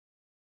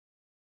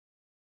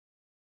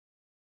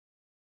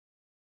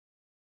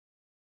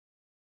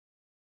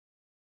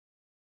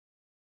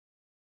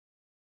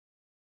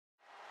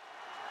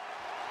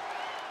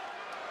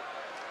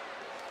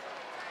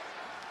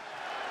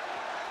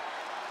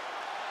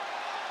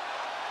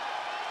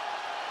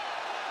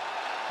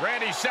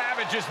Randy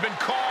Savage has been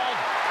called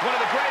one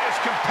of the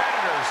greatest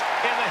competitors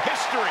in the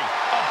history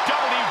of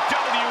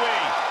WWE,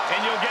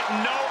 and you'll get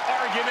no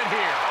argument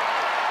here.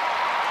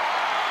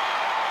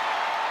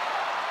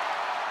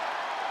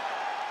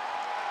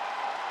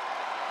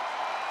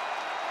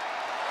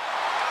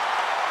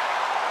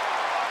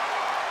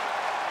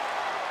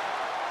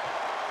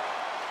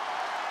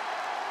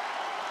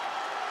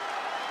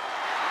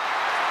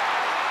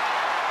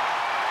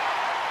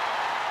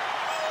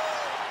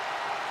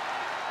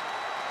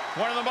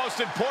 One of the most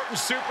important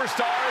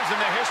superstars in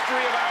the history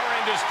of our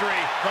industry,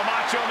 the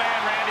Macho Man,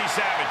 Randy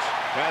Savage.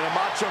 Now, the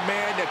Macho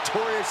Man,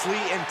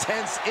 notoriously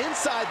intense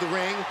inside the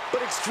ring,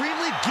 but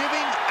extremely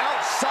giving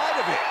outside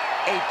of it.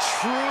 A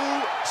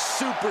true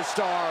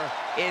superstar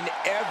in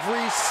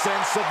every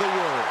sense of the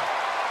word.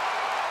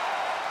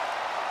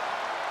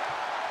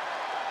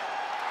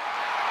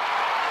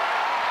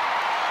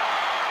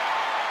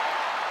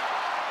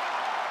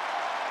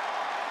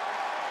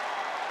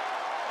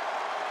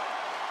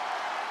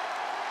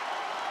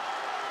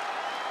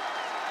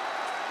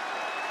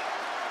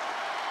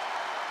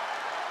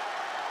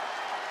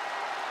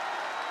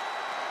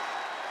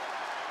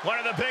 One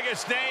of the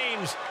biggest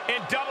names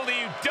in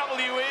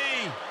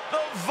WWE, the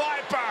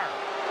Viper.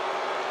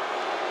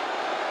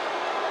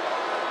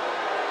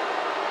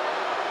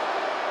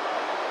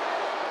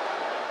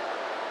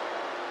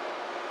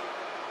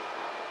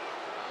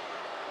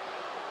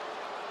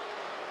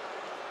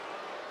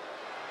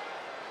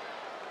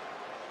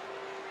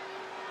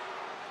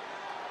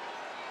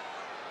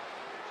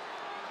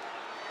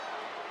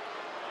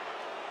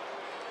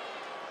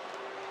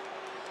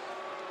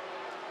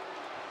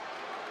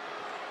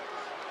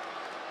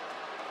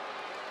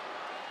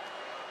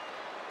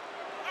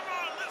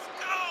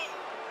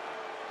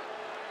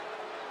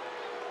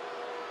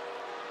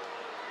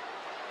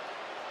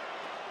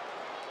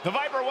 The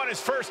Viper won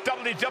his first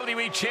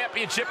WWE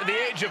Championship at the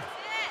age of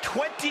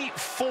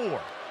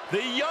 24,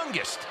 the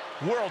youngest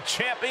world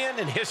champion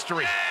in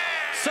history.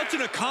 Such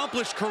an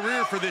accomplished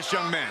career for this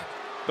young man.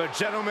 But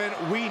gentlemen,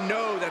 we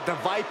know that the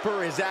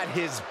Viper is at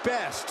his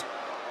best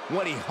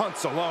when he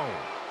hunts alone.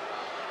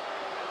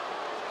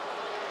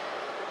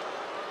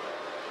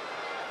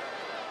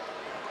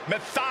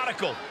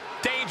 Methodical,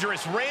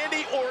 dangerous,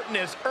 Randy Orton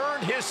has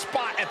earned his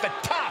spot at the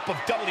top of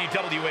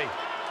WWE.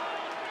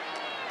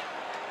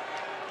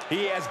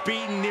 He has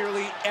beaten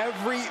nearly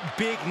every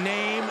big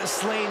name,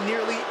 slain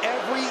nearly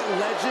every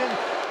legend.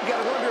 You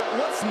gotta wonder,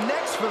 what's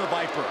next for the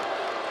Viper?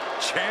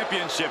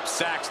 Championship,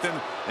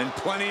 Saxton, and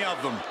plenty of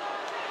them.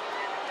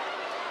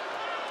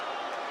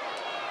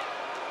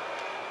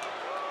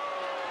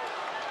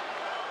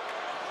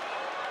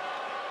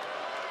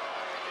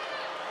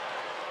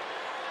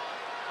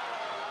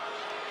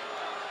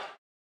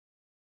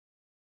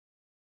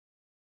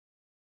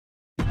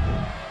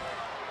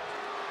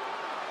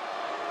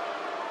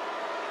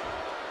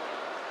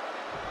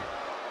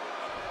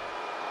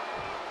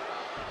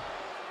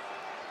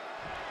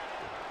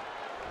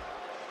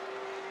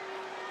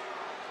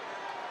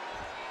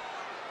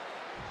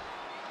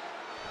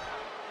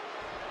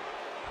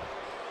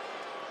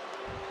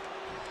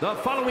 The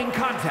following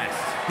contest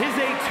is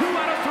a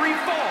 2-out-of-3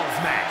 falls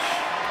match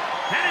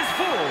and is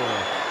for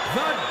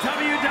the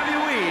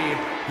WWE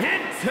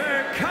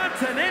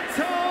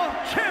Intercontinental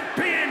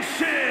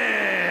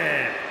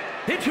Championship.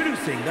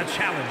 Introducing the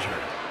challenger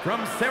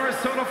from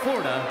Sarasota,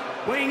 Florida,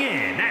 weighing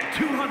in at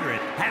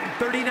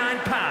 239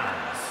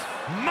 pounds,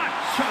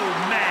 Macho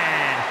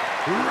Man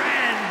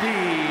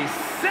Randy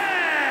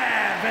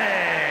Savage.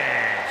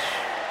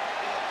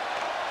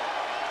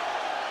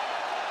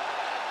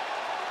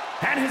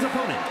 And his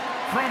opponent,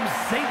 from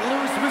St.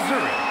 Louis,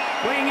 Missouri,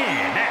 weighing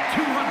in at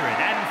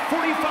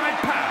 245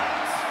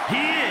 pounds,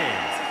 he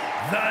is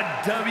the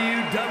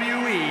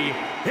WWE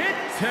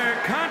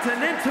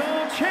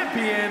Intercontinental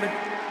Champion,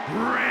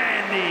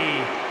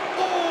 Randy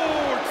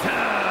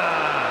Orton.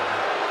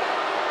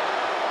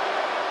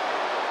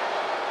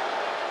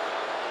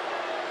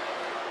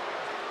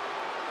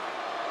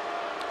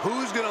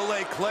 Who's gonna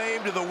lay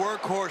claim to the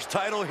workhorse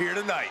title here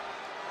tonight?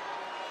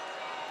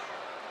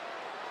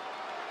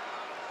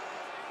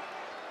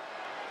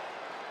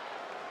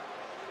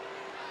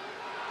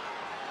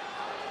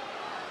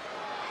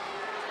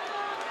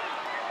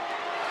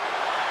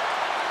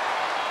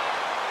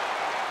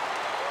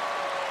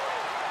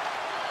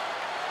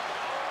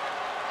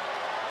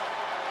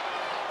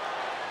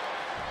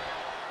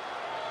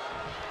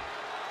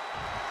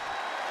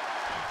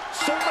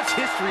 So much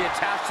history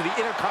attached to the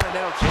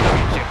Intercontinental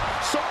Championship.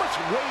 So much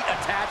weight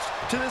attached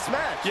to this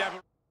match. Yeah,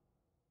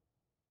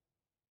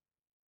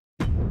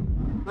 but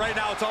right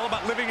now it's all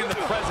about living in the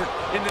present,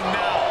 in the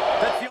now.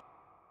 That's the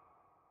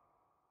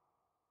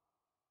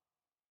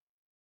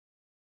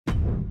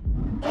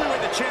only way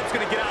the champ's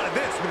gonna get out of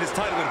this with his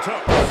title in tow.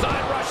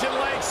 Side Russian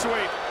leg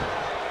sweep.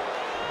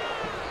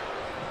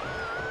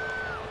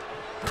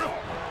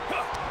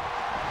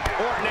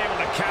 Orton able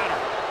to counter.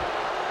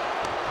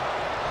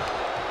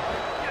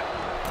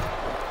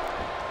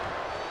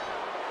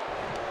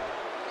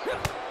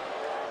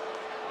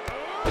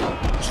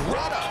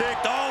 Drop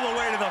kicked all the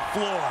way to the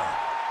floor.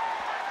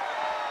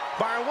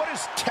 Byron, what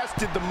has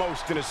tested the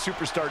most in a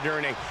superstar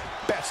during a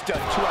best 2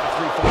 out of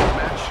 3 falls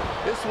match?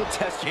 This will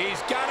test you.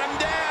 He's got him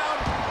down.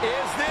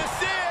 Is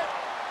this it?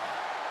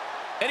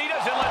 And he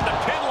doesn't let the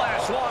pin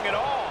last long at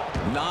all.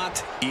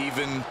 Not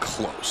even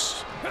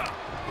close.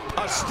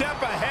 A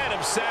step ahead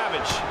of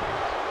Savage.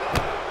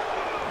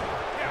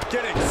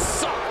 Getting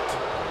socked.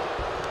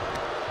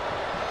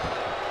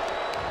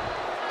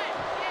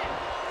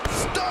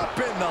 Stop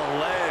in the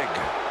leg.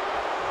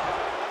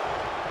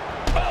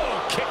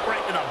 Oh, kick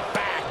right to the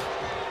back.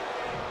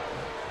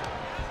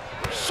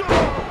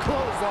 Sharp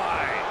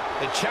clothesline.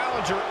 The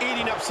challenger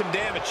eating up some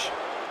damage.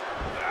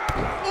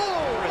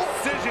 Oh,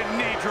 precision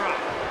knee drop.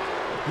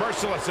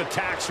 Merciless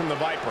attacks from the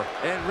Viper.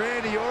 And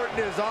Randy Orton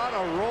is on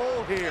a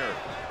roll here.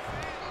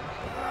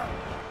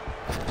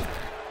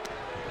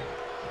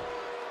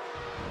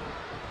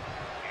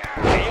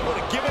 Able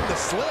to give him the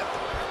slip.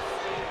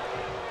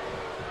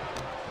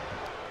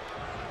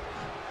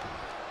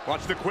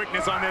 Watch the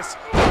quickness on this.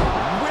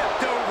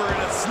 Whipped over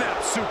in a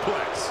snap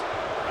suplex.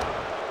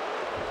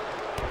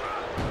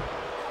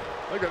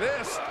 Look at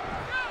this.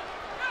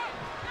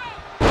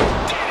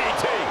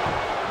 DDT.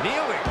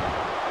 Kneeling.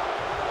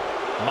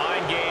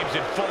 Mind games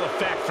in full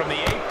effect from the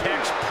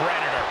Apex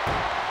Predator.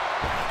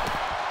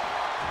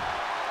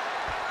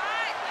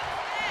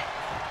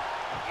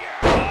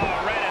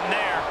 Oh, right in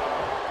there.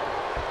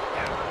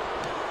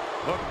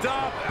 Hooked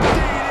up.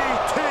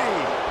 DDT.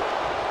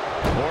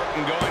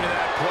 Orton going to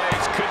that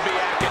place. Could be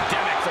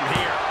academic from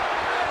here.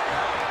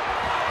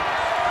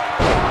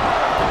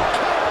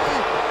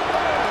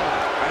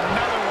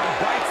 Another one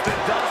bites the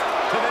dust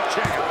to the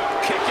champ.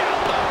 Kick out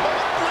the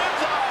bolt.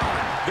 Lives on.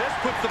 This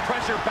puts the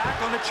pressure back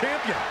on the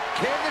champion.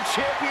 Can the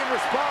champion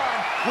respond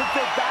with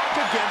their back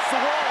against the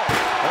wall?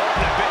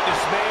 Orton a bit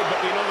dismayed, but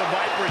we know the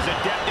Viper is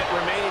adept at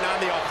remaining on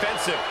the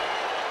offensive.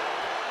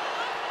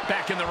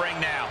 Back in the ring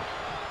now.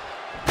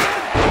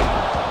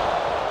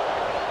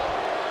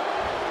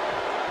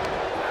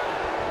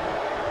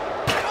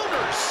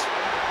 Counters.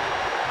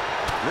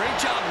 Great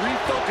job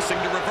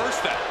refocusing to reverse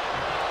that.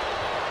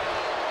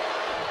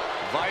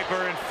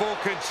 Viper in full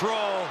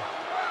control.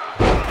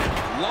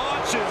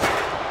 Launches.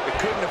 It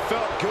couldn't have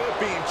felt good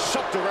being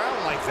chucked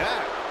around like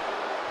that.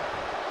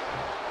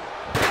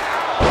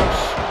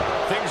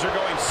 Things are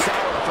going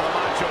sour for the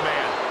Macho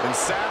Man. And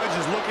Savage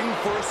is looking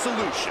for a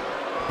solution.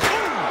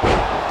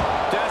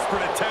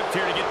 Desperate attempt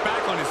here to get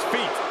back on his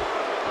feet.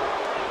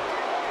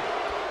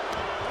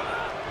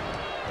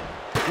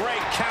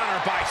 Great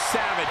counter by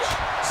Savage.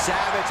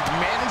 Savage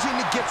managing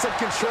to get some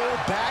control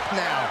back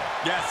now.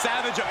 Yeah,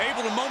 Savage are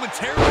able to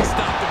momentarily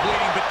stop the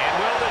bleeding, but And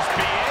will this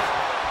be it?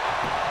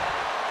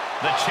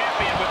 The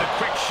champion with a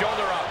quick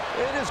shoulder up.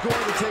 It is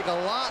going to take a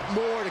lot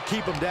more to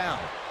keep him down.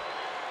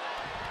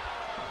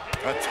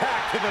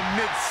 attack to the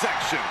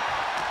midsection.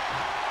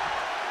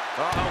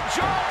 Uh-oh,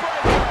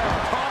 jawbreaker!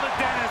 Call the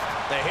dentist.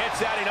 The hit's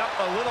adding up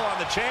a little on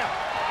the champ.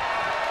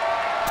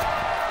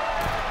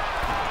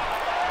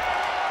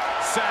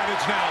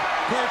 Savage now,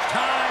 perched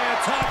high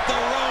atop the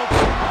rope.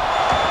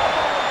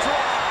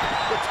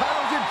 The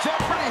title's in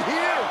jeopardy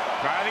here.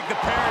 I think the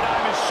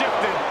paradigm has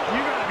shifted. You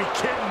gotta be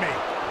kidding me.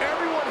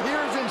 Everyone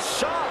here is in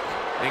shock.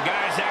 And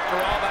guys, after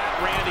all that,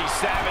 Randy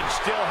Savage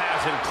still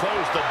hasn't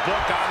closed the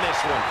book on this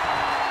one.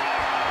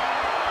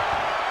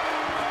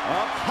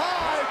 Up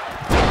high,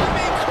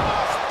 diving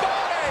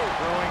crossbody.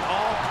 Throwing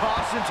all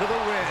caution to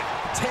the wind.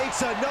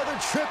 Takes another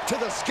trip to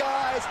the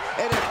skies,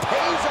 and it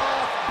pays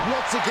off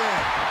once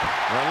again.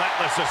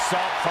 Relentless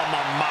assault from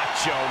the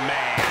Macho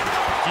Man.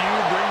 Few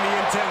bring the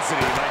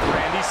intensity like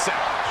Randy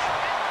Savage.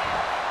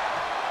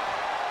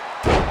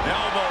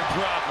 Elbow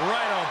drop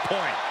right on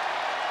point.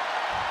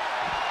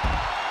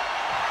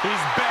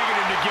 He's begging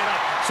him to get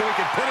up so he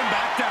can put him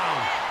back down.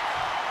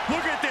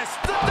 Look at this.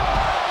 The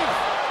dive!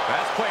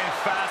 That's playing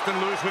fast and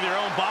loose with your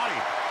own body.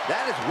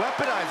 That is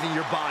weaponizing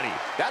your body.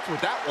 That's what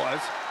that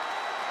was.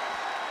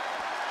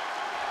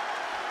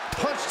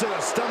 Punch to the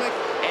stomach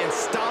and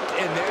stomped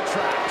in their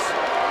tracks.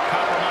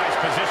 Compromised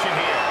position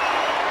here.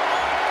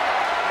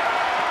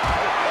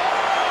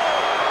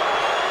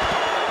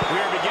 We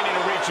are beginning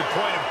to reach a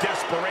point of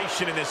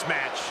desperation in this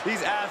match.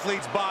 These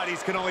athletes'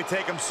 bodies can only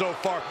take them so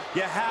far.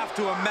 You have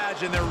to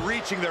imagine they're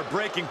reaching their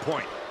breaking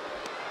point.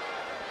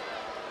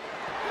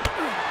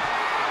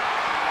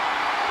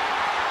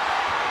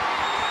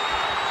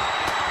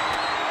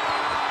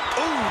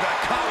 Ooh, that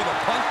caught with a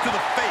punch to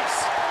the face.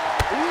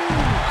 Ooh,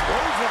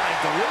 clothesline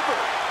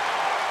delivered.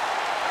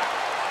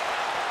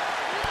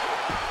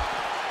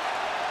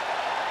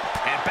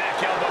 And back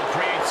elbow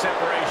creates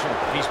separation.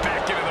 He's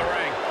back into the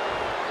ring.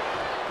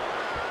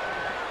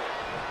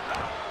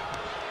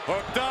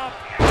 Hooked up.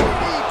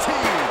 DDT.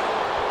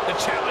 The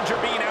challenger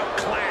being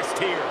outclassed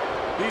here.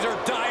 These are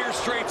dire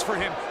straits for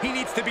him. He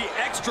needs to be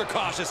extra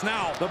cautious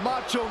now. The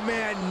Macho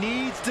Man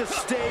needs to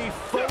stay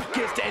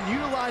focused and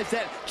utilize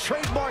that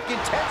trademark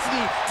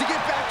intensity to get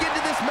back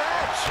into this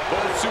match.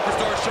 Both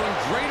superstars showing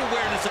great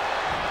awareness.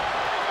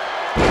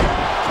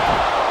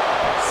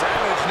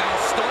 Savage now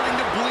starting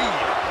to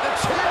bleed. The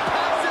champ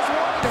has this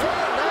one in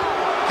hand now.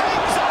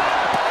 Hangs on.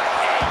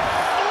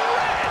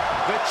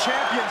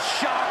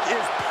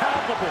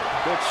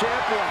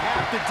 will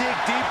have to dig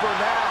deeper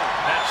now.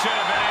 That should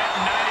have been it.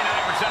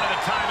 99% of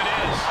the time it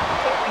is.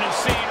 Orton is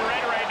seeing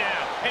red right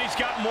now, and he's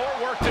got more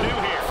work to do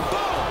here.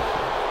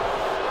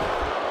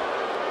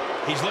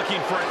 He's looking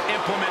for an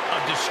implement of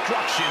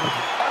destruction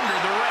under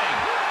the ring.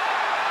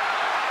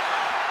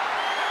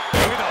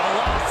 Look at the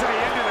velocity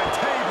into the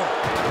table.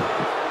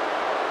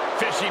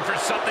 Fishing for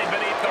something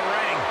beneath the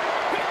ring.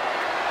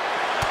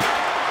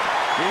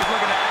 He's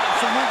looking to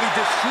absolutely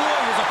destroy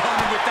his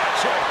opponent with that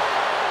chair.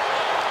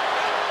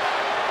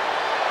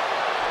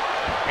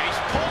 And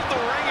he's pulled the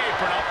ring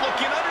apron up,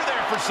 looking under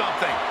there for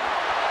something.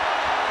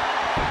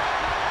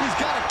 He's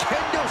got a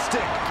kendo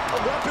stick, a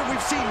weapon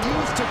we've seen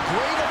used to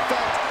great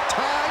effect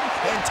time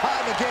and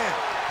time again.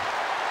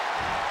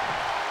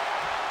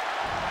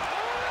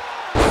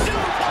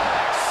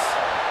 Suplex!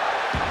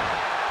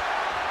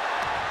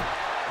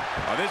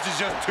 Oh, this is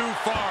just too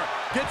far.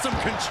 Get some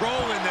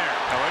control in there.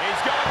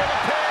 He's going for the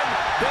pin.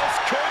 This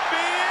could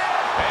be it.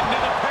 Into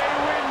the pay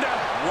window.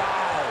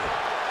 Wow.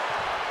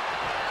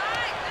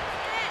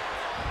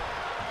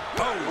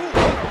 Oh,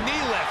 ooh,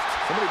 knee lift.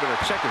 Somebody better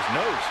check his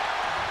nose.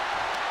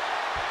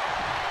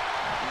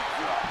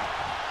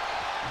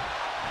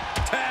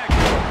 Tag.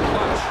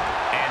 Punch.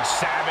 And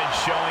Savage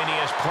showing he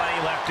has plenty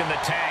left in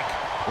the tank.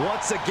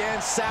 Once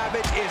again,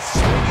 Savage is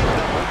swinging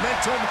the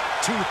momentum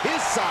to his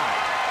side.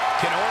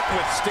 Can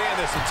Orton withstand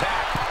this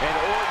attack? And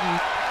Orton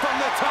from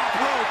the top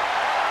rope.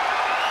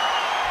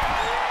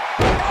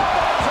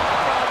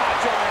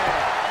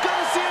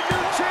 Gonna see a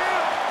new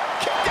champ.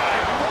 Kick out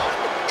at one.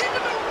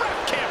 Even the ref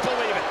can't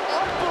believe it.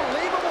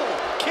 Unbelievable.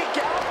 Kick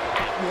out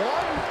at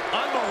one.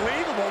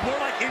 Unbelievable. More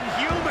like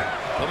inhuman.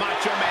 The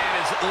Macho Man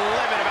is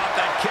livid about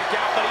that kick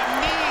out, but he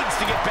needs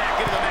to get back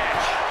into the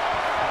match.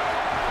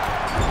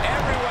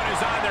 Everyone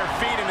is on their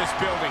feet in this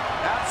building.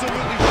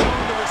 Absolutely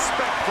showing the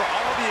respect for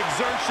all the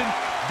exertion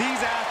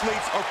these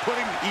athletes are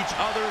putting each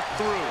other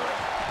through.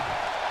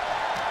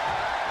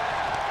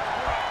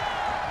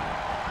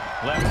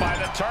 Left by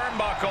the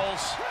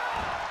turnbuckles.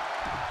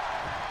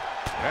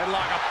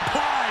 Headlock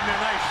applied and a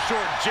nice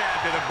short jab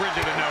to the bridge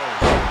of the nose.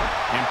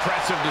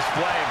 Impressive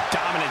display of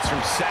dominance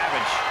from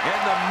Savage.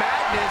 And the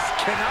madness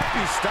cannot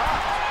be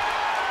stopped.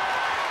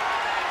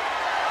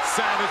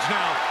 Savage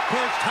now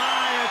perched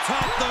high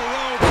atop the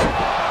rope.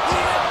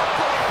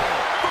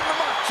 From the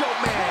Macho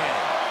Man.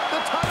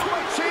 The title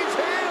might change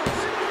hands.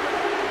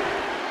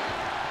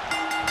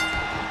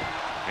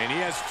 And he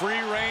has free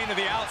reign to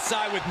the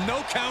outside with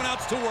no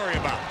countouts to worry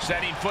about.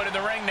 Setting foot in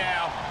the ring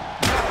now.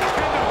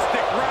 Kendo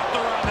stick wrapped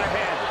around the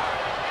head.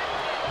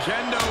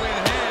 Kendo in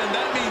hand,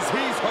 that means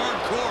he's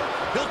hardcore.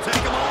 He'll take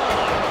them all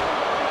on.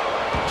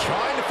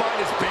 Trying to find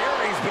his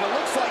bearings, but it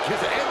looks like his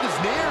end is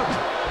near.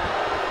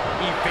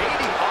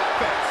 Evading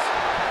offense.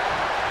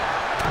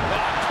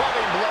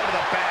 Clubbing blow to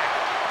the back.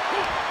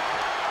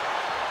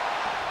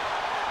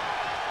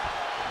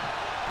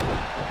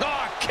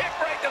 Oh, kick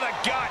right to the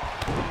gut.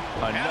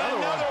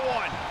 Another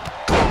one.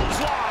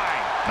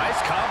 Clothesline. Nice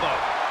combo.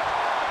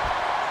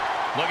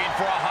 Looking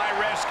for a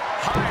high-risk,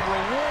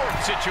 high-reward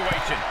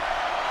situation.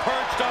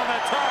 Perched on the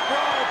top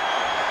rope.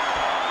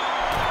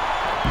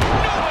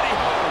 Nobody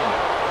home.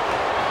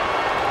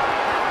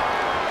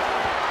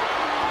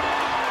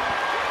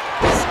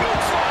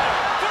 Smooth slide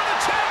for the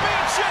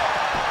championship.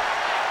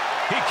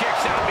 He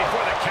kicks out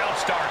before the count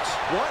starts.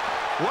 What?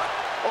 What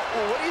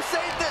do you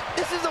say?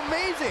 This is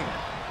amazing.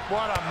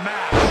 What a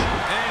match.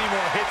 Any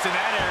more hits in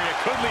that area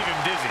could leave him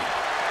dizzy.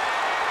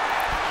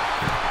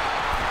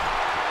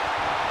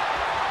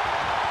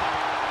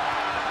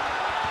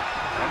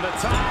 From the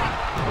top.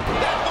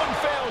 That one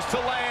fails to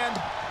land.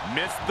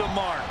 Missed the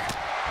mark.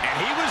 And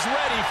he was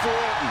ready for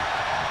Orton.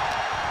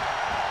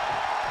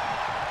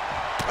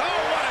 Oh,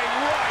 what a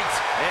right.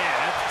 Man,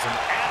 that's some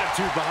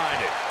attitude behind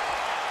it.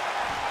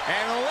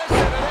 And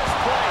listen to this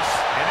place.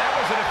 And that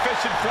was an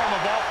efficient form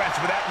of offense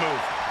with that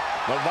move.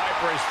 The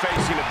Viper is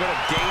facing a bit of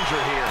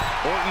danger here.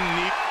 Orton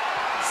needs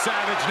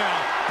Savage now.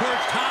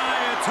 Perched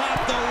high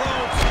atop the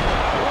ropes.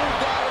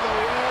 Moved out of the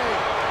way.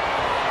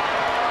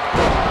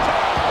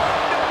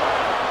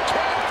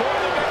 Count for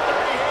the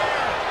victory here.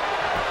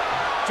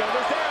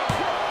 Shoulders down.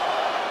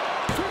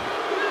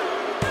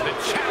 The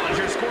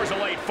challenger scores a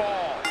late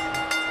fall.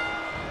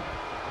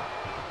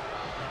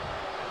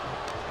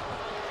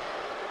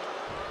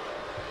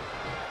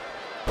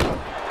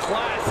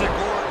 Classic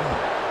Orton.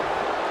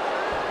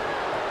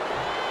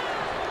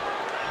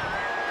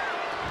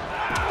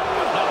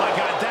 Oh my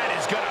God, that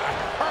is gonna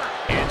hurt.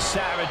 And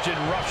Savage in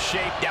rough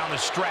shape down the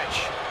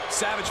stretch.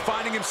 Savage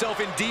finding himself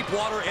in deep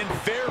water and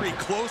very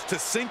close to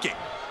sinking.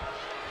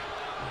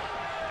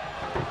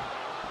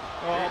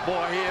 Oh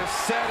boy, he is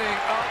setting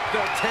up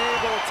the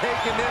table,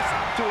 taking this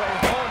to a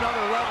whole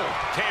nother level.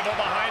 Table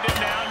behind it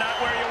now, not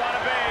where you want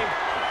to be.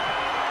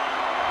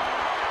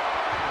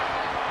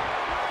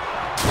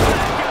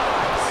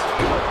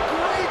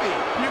 Gravy.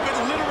 You could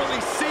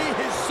literally see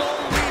his soul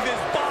leave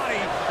his body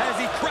as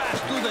he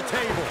crashed through the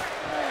table.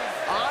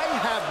 I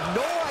have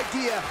no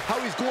idea how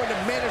he's going to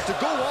manage to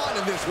go on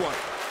in this one.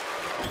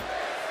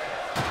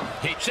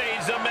 He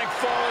changed the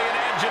McFoley and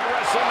Edge at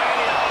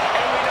WrestleMania,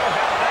 and we know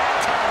how that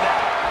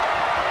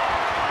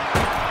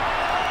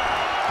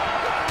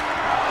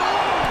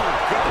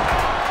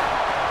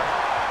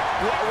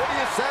What do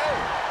you say?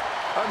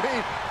 I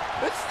mean,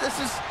 this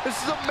is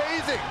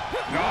amazing.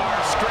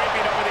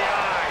 Scraping over the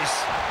eyes.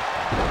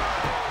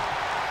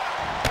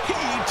 He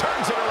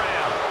turns it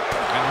around.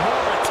 And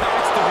more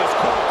attacks to his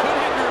core could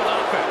hinder his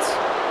offense.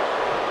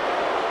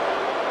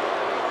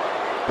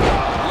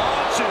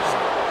 Launches.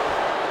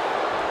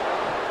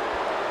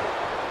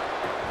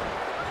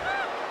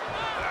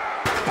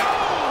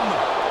 Boom!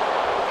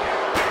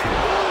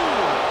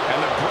 And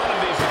the brunt of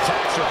these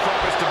attacks are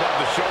focused above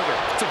the shoulder.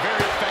 It's a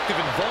very effective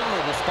and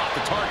vulnerable spot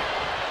to target.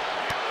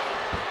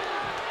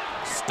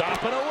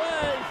 Stomping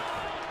away.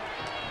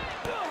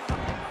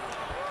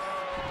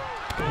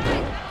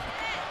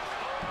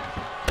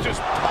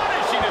 Just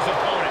punishing his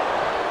opponent.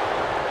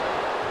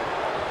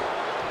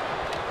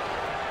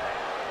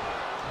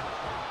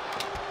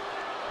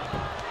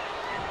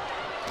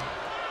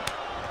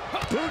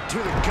 Boot to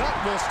the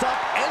gut will stop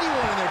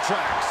anyone in their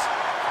tracks.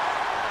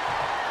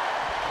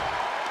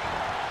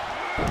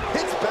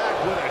 Hits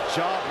back with a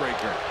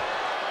jawbreaker.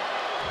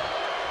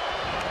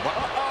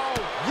 Uh-oh.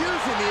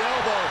 Using the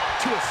elbow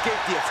to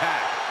escape the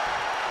attack.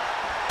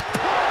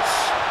 Push.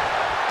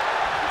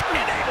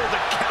 Unable to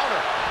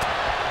counter.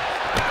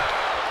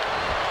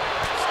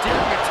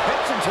 Steering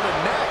attention to the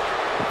neck.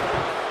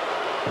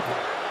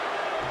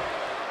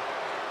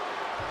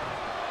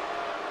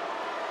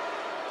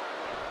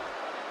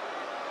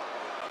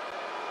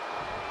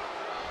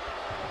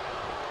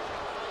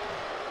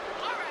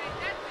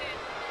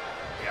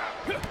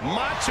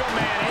 Macho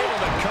Man able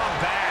to come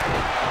back.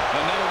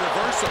 Another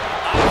reversal.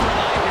 Out of the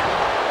line here.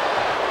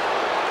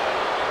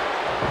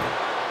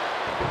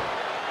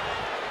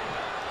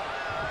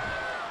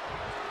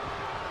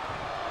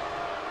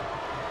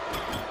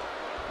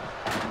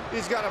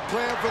 He's got a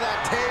plan for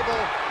that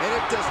table, and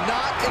it does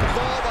not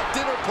involve a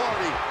dinner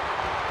party.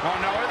 Oh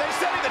no, are they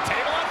setting the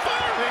table on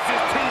fire? This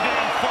is too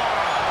damn far.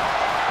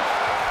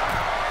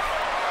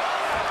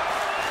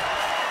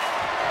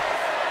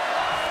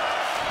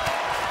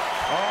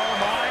 Oh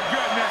my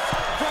goodness,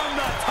 from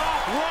the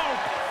top rope.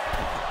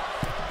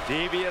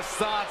 Devious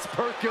thoughts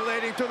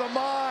percolating through the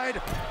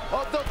mind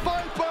of the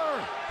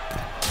Viper.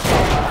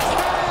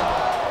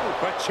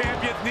 But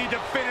champions need to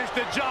finish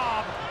the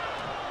job.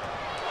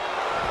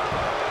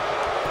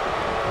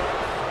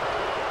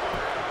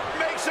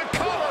 Makes a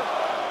cover.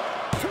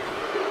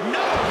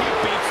 No, he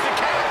beats the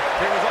count.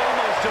 It was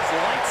almost just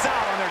lights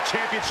out on their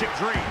championship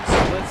dreams.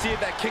 Let's see if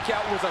that kick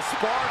out was a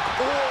spark,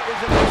 or is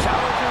it the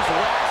challenger's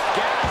last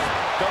gasp?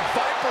 The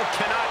Viper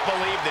cannot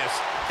believe this.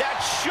 That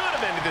should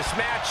have ended this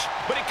match,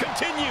 but it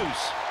continues.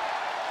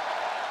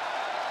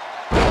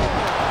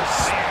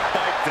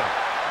 Spiked him.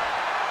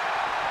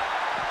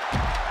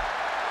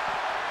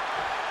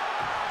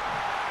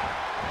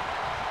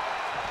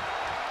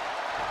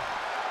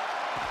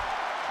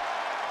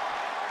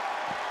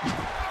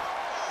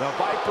 The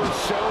Viper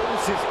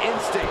shows his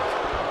instinct.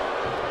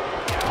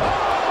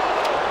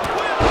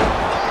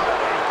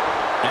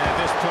 And at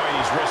this point,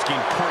 he's risking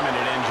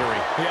permanent injury.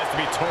 He has to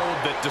be told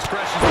that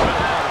discretion's the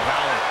better part of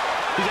valor.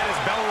 He's had his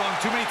bell rung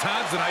too many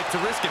times tonight to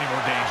risk any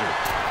more danger.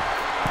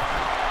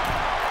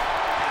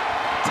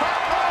 Top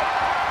rope.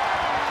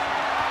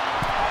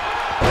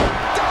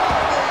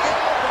 Diving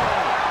elbow.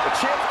 The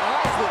champ's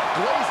eyes look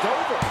glazed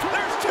over.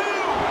 There's two.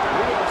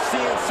 We are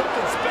seeing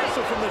something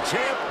special from the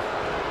champ.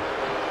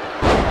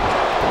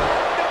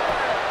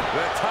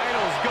 The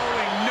title's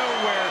going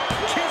nowhere.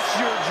 Kiss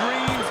your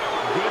dreams.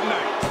 Good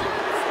night.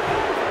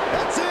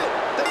 That's it.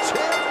 The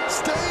champ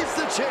stays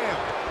the champ.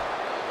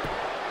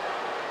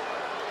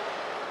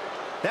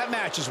 That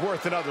match is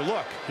worth another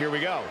look. Here we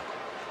go.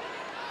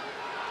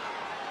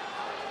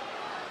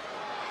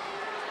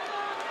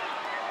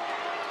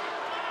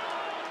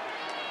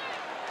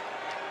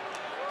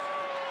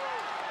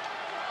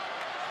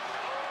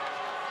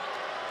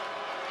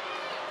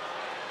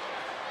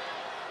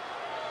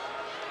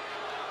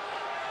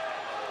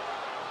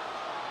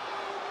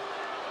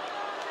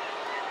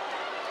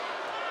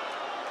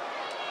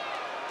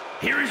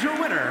 Here is your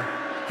winner,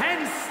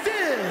 and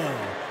still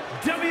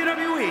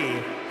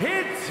WWE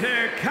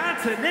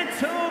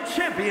Intercontinental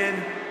Champion,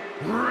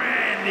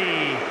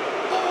 Randy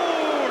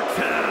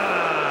Orton.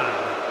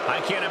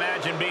 I can't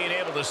imagine being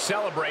able to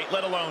celebrate,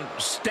 let alone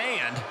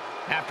stand,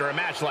 after a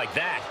match like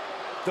that.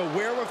 The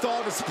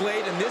wherewithal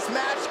displayed in this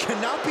match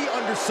cannot be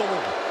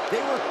undersold.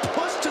 They were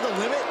pushed to the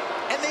limit,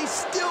 and they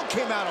still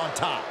came out on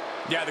top.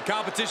 Yeah, the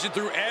competition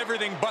threw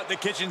everything but the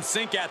kitchen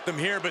sink at them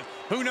here, but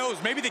who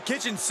knows, maybe the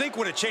kitchen sink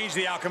would have changed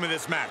the outcome of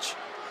this match.